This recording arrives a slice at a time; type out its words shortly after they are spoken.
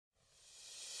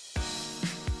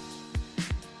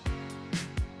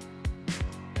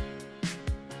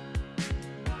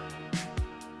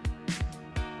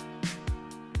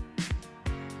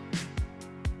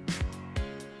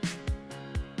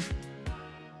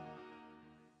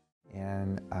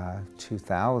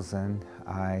2000,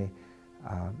 I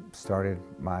started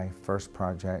my first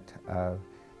project of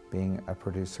being a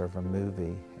producer of a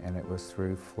movie, and it was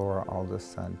through Flora Alda's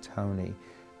son, Tony,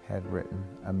 had written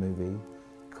a movie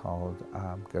called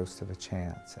Ghost of a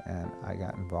Chance, and I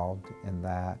got involved in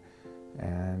that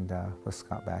and with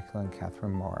Scott Bakula and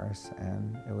Catherine Morris,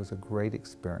 and it was a great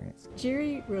experience.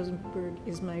 Jerry Rosenberg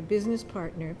is my business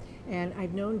partner, and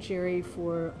I've known Jerry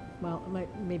for, well,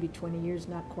 maybe 20 years,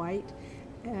 not quite.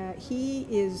 He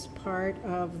is part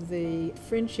of the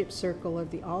friendship circle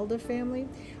of the Alda family.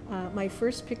 My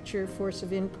first picture, Force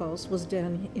of Impulse, was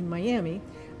done in Miami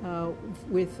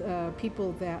with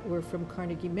people that were from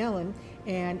Carnegie Mellon,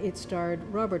 and it starred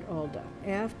Robert Alda.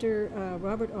 After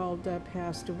Robert Alda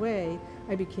passed away,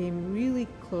 I became really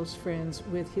close friends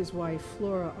with his wife,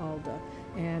 Flora Alda,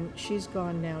 and she's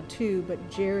gone now too,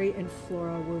 but Jerry and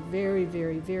Flora were very,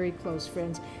 very, very close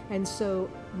friends, and so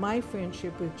my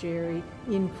friendship with Jerry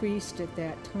increased at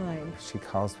that time. She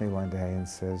calls me one day and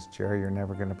says, "Jerry, you're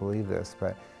never going to believe this,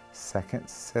 but Second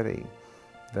City,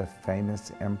 the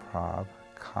famous improv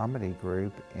comedy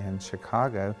group in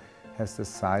Chicago, has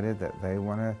decided that they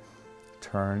want to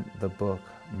turn the book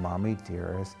Mommie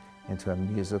Dearest into a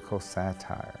musical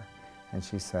satire." And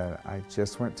she said, "I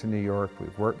just went to New York,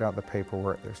 we've worked out the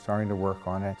paperwork, they're starting to work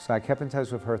on it." So I kept in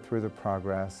touch with her through the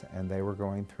progress, and they were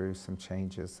going through some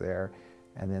changes there,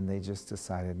 and then they just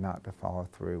decided not to follow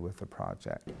through with the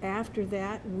project. After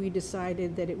that, we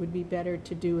decided that it would be better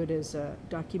to do it as a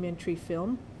documentary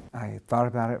film. I thought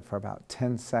about it for about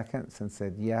 10 seconds and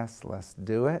said, yes, let's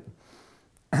do it.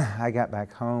 I got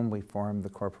back home, we formed the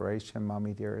corporation,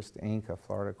 Mommie Dearest Inc., a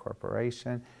Florida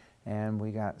corporation, and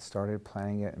we got started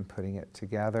planning it and putting it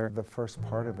together. The first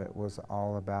part of it was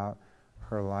all about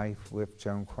her life with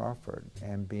Joan Crawford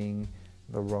and playing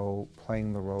the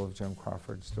role of Joan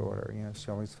Crawford's daughter. You know,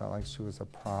 she always felt like she was a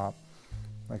prop,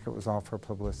 like it was all for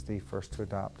publicity, first to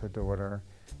adopt a daughter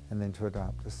and then to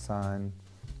adopt a son.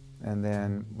 And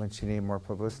then when she needed more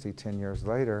publicity 10 years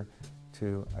later,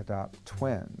 to adopt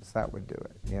twins. That would do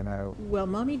it, you know. Well,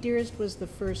 Mommie Dearest was the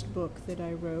first book that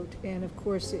I wrote, and of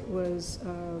course it was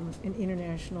an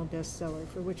international bestseller,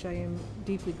 for which I am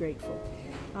deeply grateful.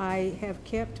 I have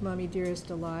kept Mommie Dearest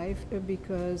alive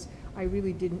because I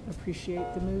really didn't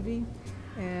appreciate the movie,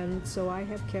 and so I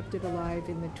have kept it alive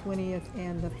in the 20th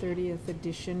and the 30th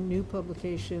edition, new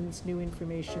publications, new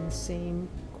information, same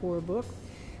core book.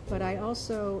 But I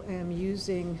also am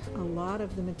using a lot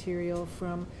of the material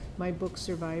from my book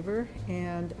Survivor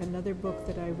and another book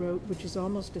that I wrote, which is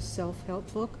almost a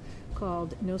self-help book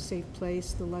called No Safe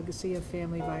Place, The Legacy of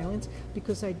Family Violence,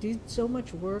 because I did so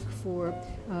much work for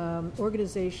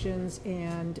organizations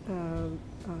and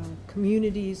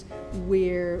communities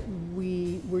where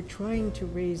we were trying to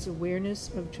raise awareness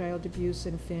of child abuse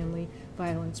and family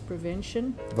violence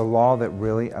prevention. The law that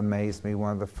really amazed me,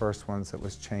 one of the first ones that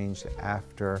was changed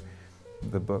after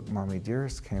the book Mommie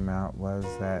Dearest came out, was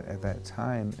that at that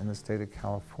time in the state of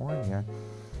California,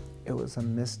 it was a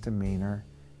misdemeanor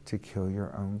to kill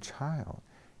your own child.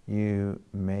 You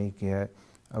may get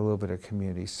a little bit of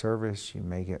community service, you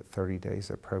may get 30 days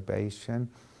of probation,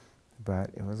 but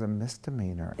it was a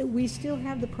misdemeanor. We still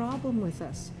have the problem with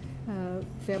us.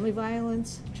 Family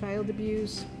violence, child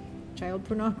abuse, child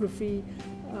pornography,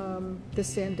 the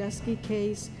Sandusky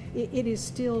case, it is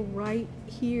still right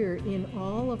here in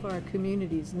all of our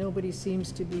communities. Nobody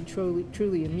seems to be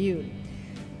truly immune.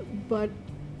 But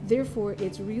therefore,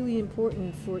 it's really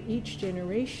important for each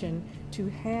generation to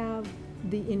have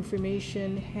the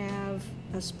information, have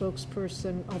a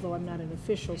spokesperson, although I'm not an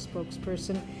official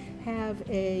spokesperson, have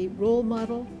a role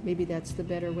model, maybe that's the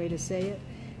better way to say it,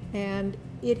 and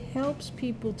it helps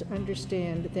people to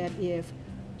understand that if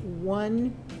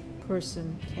one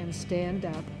person can stand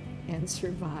up and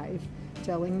survive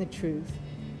telling the truth,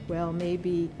 well,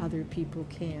 maybe other people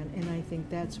can, and I think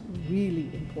that's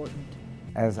really important.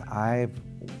 As I've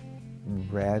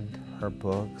read her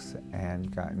books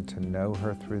and gotten to know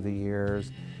her through the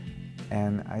years,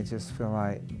 and I just feel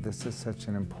like this is such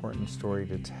an important story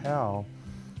to tell,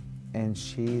 and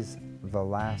she's the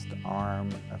last arm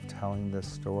of telling this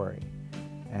story.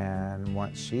 And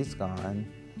once she's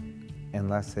gone,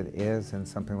 unless it is in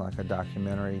something like a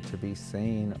documentary to be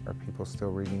seen or people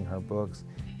still reading her books,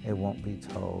 it won't be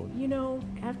told. You know,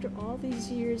 after all these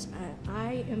years,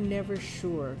 I am never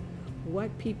sure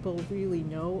what people really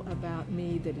know about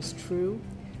me that is true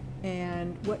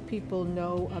and what people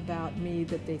know about me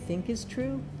that they think is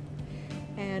true.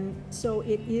 And so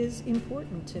it is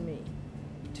important to me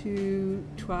to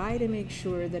try to make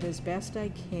sure that as best I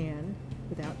can,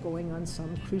 without going on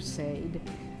some crusade,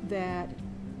 that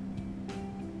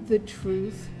the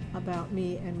truth about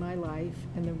me and my life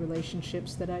and the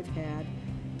relationships that I've had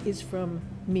is from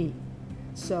me.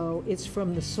 So it's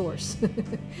from the source.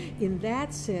 In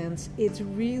that sense, it's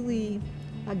really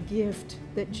a gift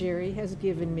that Jerry has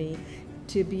given me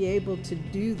to be able to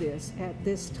do this at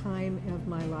this time of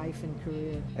my life and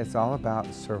career. It's all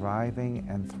about surviving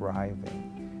and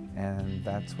thriving, and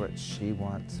that's what she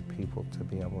wants people to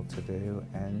be able to do,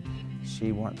 and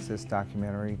she wants this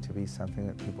documentary to be something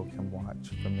that people can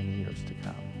watch for many years to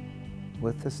come.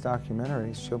 With this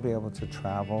documentary, she'll be able to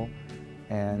travel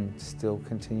and still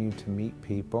continue to meet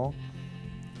people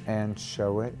and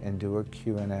show it and do a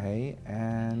Q&A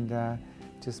and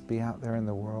just be out there in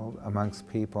the world amongst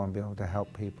people and be able to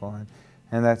help people.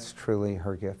 And that's truly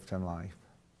her gift in life.